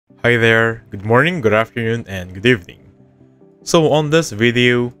Hi there, good morning, good afternoon, and good evening. So on this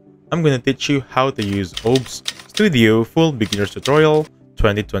video, I'm going to teach you how to use OBS Studio Full Beginner's Tutorial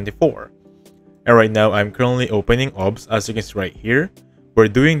 2024. And right now, I'm currently opening OBS as you can see right here. We're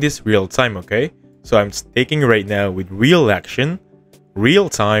doing this real time, okay? So I'm taking right now with real action, real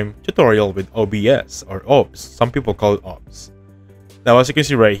time tutorial with OBS or OBS. Some people call it OBS. Now as you can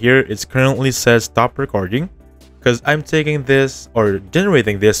see right here, it currently says stop recording, because I'm taking this or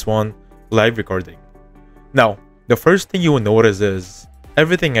generating this one live recording. Now, the first thing you will notice is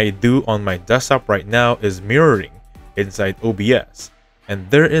everything I do on my desktop right now is mirroring inside OBS. And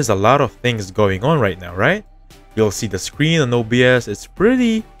there is a lot of things going on right now, right? You'll see the screen on OBS, it's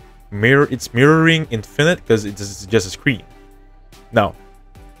mirroring infinite because it's just a screen. Now,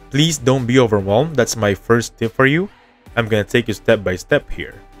 please don't be overwhelmed. That's my first tip for you. I'm gonna take you step by step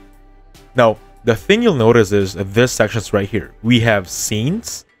here. Now, the thing you'll notice is this sections right here. We have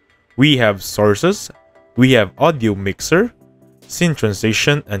scenes, we have sources, we have audio mixer, scene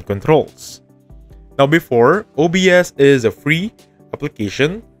transition, and controls. Now before, OBS is a free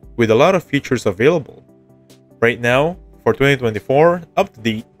application with a lot of features available. Right now, for 2024, up to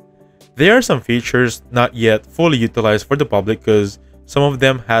date, there are some features not yet fully utilized for the public because some of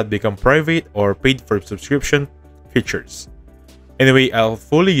them had become private or paid for subscription features. Anyway, I'll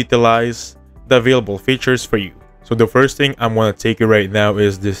fully utilize the available features for you. So the first thing I'm going to take you right now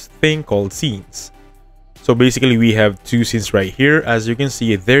is this thing called scenes. So basically we have two scenes right here. As you can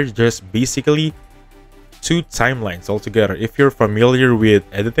see, they're just basically two timelines altogether if you're familiar with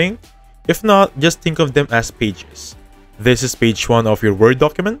editing. If not, just think of them as pages. This is page 1 of your Word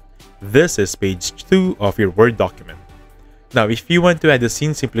document. This is page 2 of your Word document. Now if you want to add a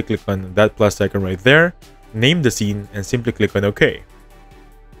scene, simply click on that plus icon right there, name the scene, and simply click on OK.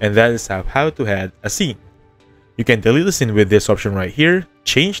 And that is how to add a scene. You can delete the scene with this option right here,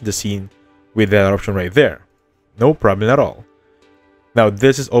 change the scene with that option right there. No problem at all. Now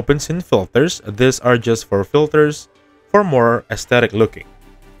this is open scene filters. These are just for filters for more aesthetic looking.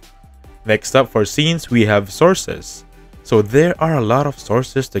 Next up for scenes, we have sources. So there are a lot of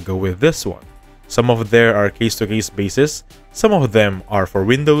sources to go with this one. Some of them are case-to-case basis, some of them are for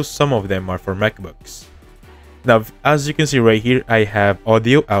Windows, some of them are for MacBooks. Now, as you can see right here, I have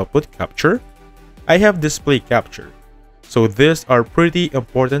audio output capture. I have display capture. So these are pretty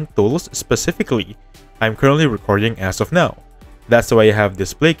important tools. Specifically, I'm currently recording as of now. That's why I have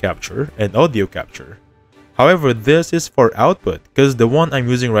display capture and audio capture. However, this is for output because the one I'm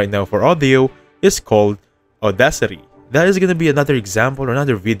using right now for audio is called Audacity. That is going to be another example or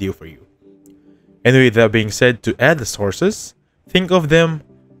another video for you. Anyway, that being said, to add the sources, think of them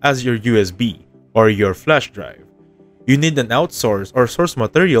as your USB or your flash drive. You need an outsource or source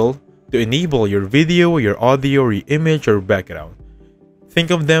material to enable your video, your audio, your image, or background. Think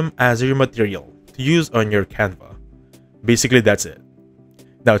of them as your material to use on your Canva. Basically, that's it.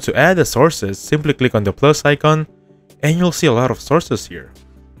 Now, to add the sources, simply click on the plus icon and you'll see a lot of sources here.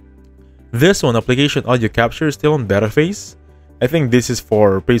 This one, application audio capture, is still on beta phase. I think this is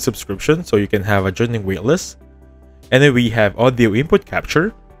for paid subscription, so you can have a joining waitlist. And then we have audio input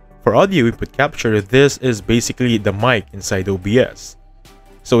capture. For audio input capture, this is basically the mic inside OBS.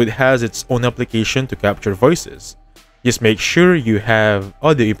 So it has its own application to capture voices. Just make sure you have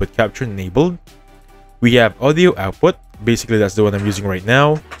audio input capture enabled. We have audio output. Basically, that's the one I'm using right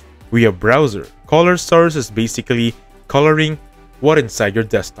now. We have browser. Color source is basically coloring what inside your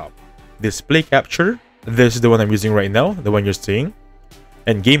desktop. Display capture. This is the one I'm using right now, the one you're seeing.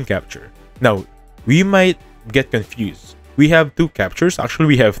 And game capture. Now, we might get confused. We have two captures. Actually,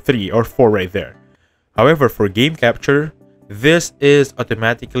 we have 3 or 4 right there. However, for game capture, this is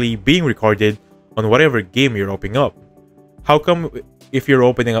automatically being recorded on whatever game you're opening up. How come if you're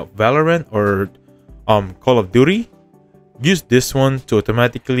opening up Valorant or Call of Duty, use this one to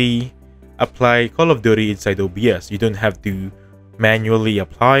automatically apply Call of Duty inside OBS. You don't have to manually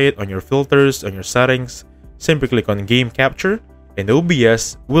apply it on your filters, on your settings. Simply click on game capture and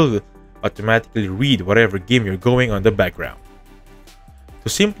OBS will automatically read whatever game you're going on the background. To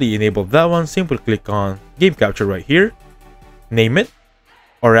simply enable that one, simply click on game capture right here, name it,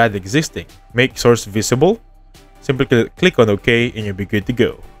 or add existing. Make source visible. Simply click on OK and you'll be good to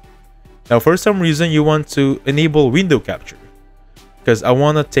go. Now for some reason you want to enable window capture, because I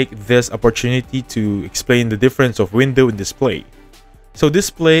want to take this opportunity to explain the difference of window and display. So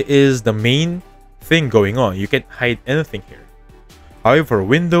display is the main thing going on. You can't hide anything here. However,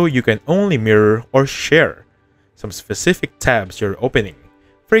 window, you can only mirror or share some specific tabs you're opening.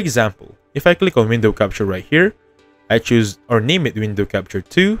 For example, if I click on window capture right here, I choose or name it window capture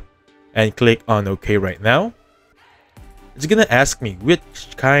 2 and click on OK right now. it's gonna ask me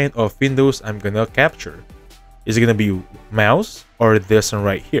which kind of windows I'm gonna capture. Is it gonna be mouse or this one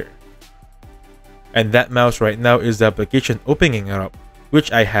right here? And that mouse right now is the application opening it up,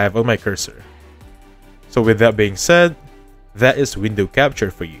 which I have on my cursor. So with that being said, that is window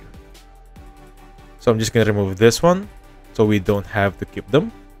capture for you. So I'm just gonna remove this one so we don't have to keep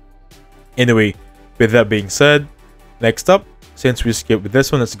them. Anyway, with that being said, next up, since we skipped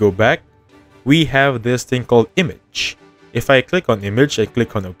this one, let's go back. We have this thing called image. If I click on image and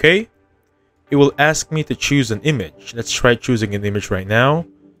click on OK, it will ask me to choose an image. Let's try choosing an image right now.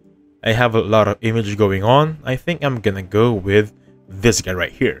 I have a lot of image going on. I think I'm gonna go with this guy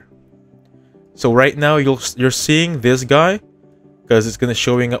right here. So right now you're seeing this guy because it's gonna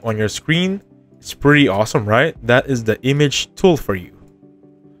showing up on your screen. It's pretty awesome, right? That is the image tool for you.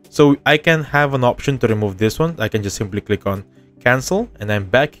 So I can have an option to remove this one. I can just simply click on cancel and I'm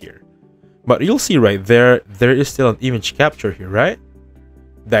back here. But you'll see right there, there is still an image capture here, right?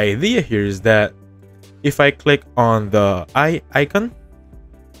 The idea here is that if I click on the eye icon,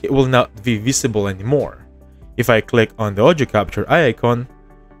 it will not be visible anymore. If I click on the audio capture eye icon,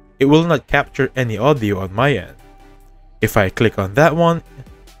 it will not capture any audio on my end. If I click on that one,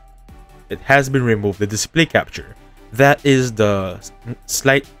 it has been removed, the display capture. That is the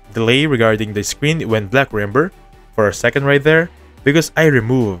slight delay regarding the screen. It went black, remember, for a second right there, because I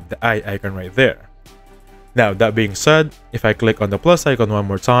removed the eye icon right there. Now, that being said, if I click on the plus icon one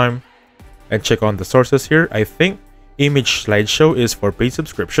more time and check on the sources here, I think image slideshow is for paid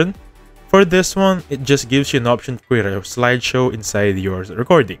subscription. For this one, it just gives you an option to create a slideshow inside your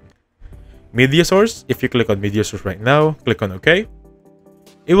recording. Media source, if you click on media source right now, click on OK,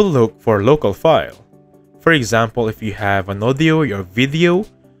 it will look for local file. For example, if you have an audio or video,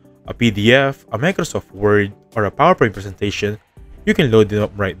 a PDF, a Microsoft Word, or a PowerPoint presentation, you can load it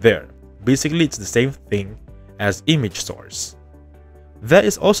up right there. Basically, it's the same thing as image source. That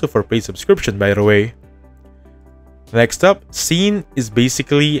is also for paid subscription, by the way. Next up, scene is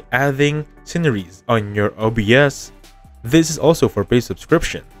basically adding sceneries on your OBS. This is also for paid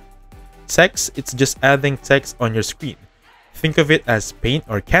subscription. Text, it's just adding text on your screen. Think of it as Paint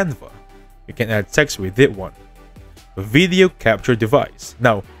or Canva. You can add text with it one. Video capture device.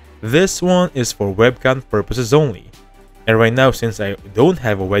 Now, this one is for webcam purposes only. And right now, since I don't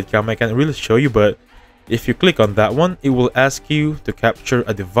have a webcam, I can't really show you, but if you click on that one, it will ask you to capture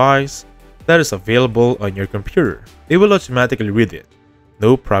a device that is available on your computer. It will automatically read it.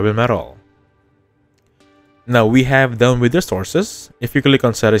 No problem at all. Now we have done with the sources. If you click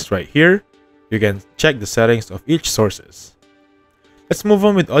on settings right here, you can check the settings of each sources. Let's move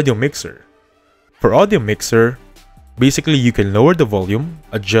on with audio mixer. For audio mixer, basically you can lower the volume,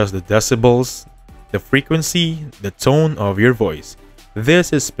 adjust the decibels, the frequency, the tone of your voice.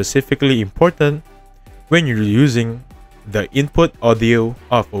 This is specifically important when you're using the input audio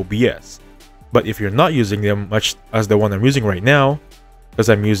of OBS. But if you're not using them much as the one I'm using right now, because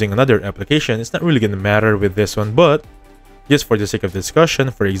I'm using another application, it's not really going to matter with this one. But just for the sake of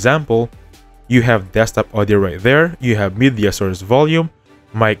discussion, for example, you have desktop audio right there, you have media source volume,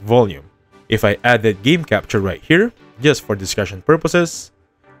 mic volume. If I added game capture right here, just for discussion purposes,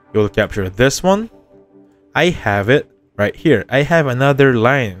 you'll capture this one. I have it right here. I have another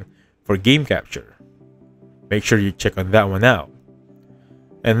line for game capture. Make sure you check on that one out.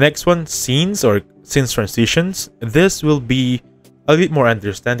 And next one, scenes or scenes transitions. This will be a bit more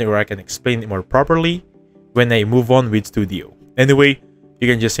understanding, or I can explain it more properly when I move on with Studio. Anyway, you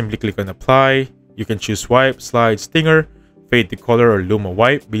can just simply click on apply. You can choose swipe, slide, stinger, fade to color, or luma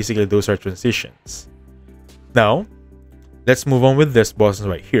wipe. Basically, those are transitions. Now, let's move on with this button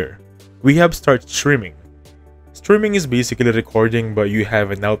right here. We have start streaming. Streaming is basically recording, but you have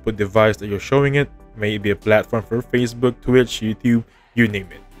an output device that you're showing it. Maybe a platform for Facebook, Twitch, YouTube, you name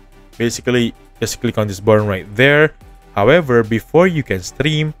it. Basically, just click on this button right there. However, before you can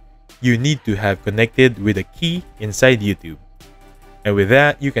stream, you need to have connected with a key inside YouTube. And with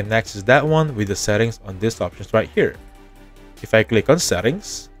that, you can access that one with the settings on these options right here. If I click on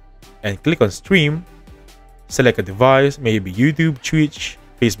settings and click on stream, select a device, maybe YouTube, Twitch,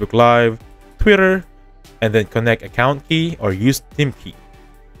 Facebook Live, Twitter, and then connect account key or use team key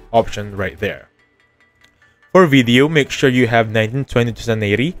option right there. For video, make sure you have 1920 to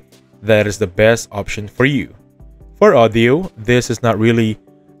 1080. That is the best option for you. For audio, this is not really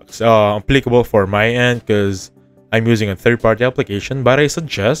applicable for my end because I'm using a third-party application, but I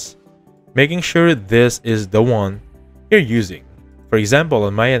suggest making sure this is the one you're using. For example,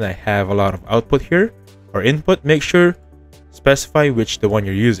 on my end, I have a lot of output here or input. Make sure specify which the one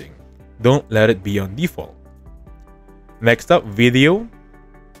you're using. Don't let it be on default. Next up, video.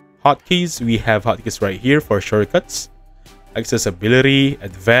 Hotkeys. We have hotkeys right here for shortcuts. accessibility,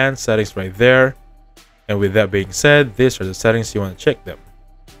 advanced settings right there. And with that being said, these are the settings you want to check them.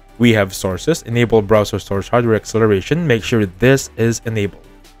 We have sources, enable browser source hardware acceleration. Make sure this is enabled.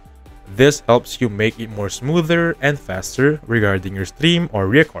 This helps you make it more smoother and faster regarding your stream or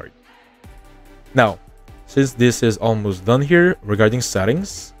record. Now, since this is almost done here regarding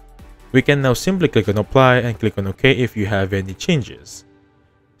settings, we can now simply click on apply and click on OK if you have any changes.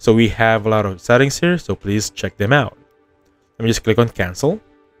 So we have a lot of settings here, so please check them out. Let me just click on cancel.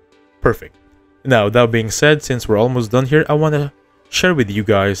 Perfect. Now, that being said, since we're almost done here, I want to share with you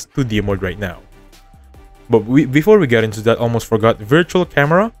guys 2D mode right now. But before we get into that, almost forgot, virtual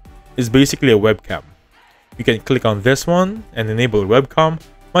camera is basically a webcam. You can click on this one and enable webcam,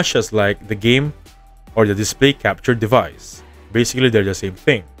 much as like the game or the display capture device. Basically, they're the same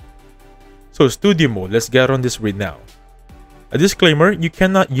thing. So studio mode, let's get on this right now. A disclaimer, you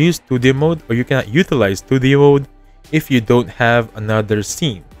cannot use studio mode or you cannot utilize studio mode if you don't have another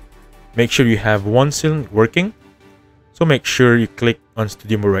scene. Make sure you have one scene working. So make sure you click on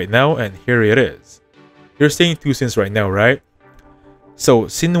studio mode right now, and here it is. You're seeing two scenes right now, right? So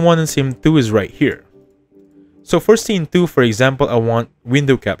scene 1 and scene 2 is right here. So for scene 2, for example, I want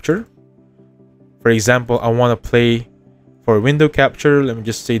window capture. For example, I want to play for window capture. Let me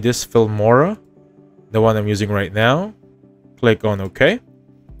just say this Filmora, the one I'm using right now. Click on OK.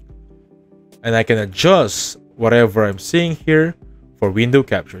 And I can adjust whatever I'm seeing here for window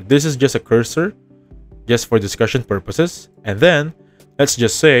capture. This is just a cursor, just for discussion purposes. And then let's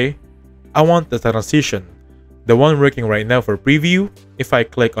just say I want the transition, the one working right now for preview. If I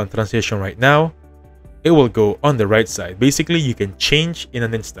click on transition right now, it will go on the right side. Basically, you can change in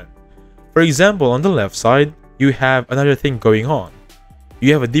an instant. For example, on the left side, you have another thing going on.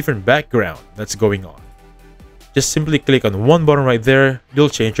 You have a different background that's going on. Just simply click on one button right there. You'll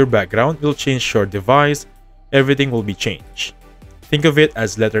change your background. You'll change your device. Everything will be changed. Think of it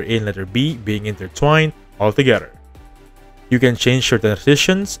as letter A and letter B being intertwined all together. You can change your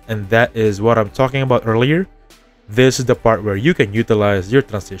transitions, and that is what I'm talking about earlier. This is the part where you can utilize your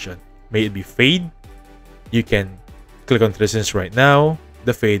transition. May it be fade. You can click on transitions right now.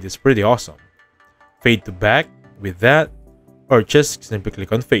 The fade is pretty awesome. Fade to back with that, or just simply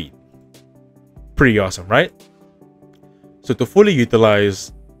click on fade. Pretty awesome, right? So to fully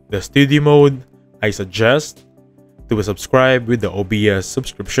utilize the studio mode, I suggest to subscribe with the OBS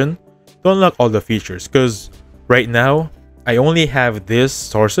subscription to unlock all the features, because right now I only have these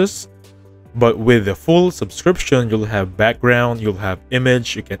sources, but with the full subscription you'll have background, you'll have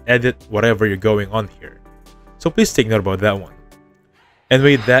image, you can edit whatever you're going on here. So please take note about that one.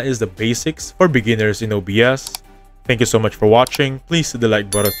 Anyway, that is the basics for beginners in OBS. Thank you so much for watching. Please hit the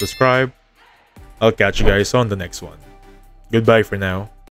like button, subscribe. I'll catch you guys on the next one. Goodbye for now.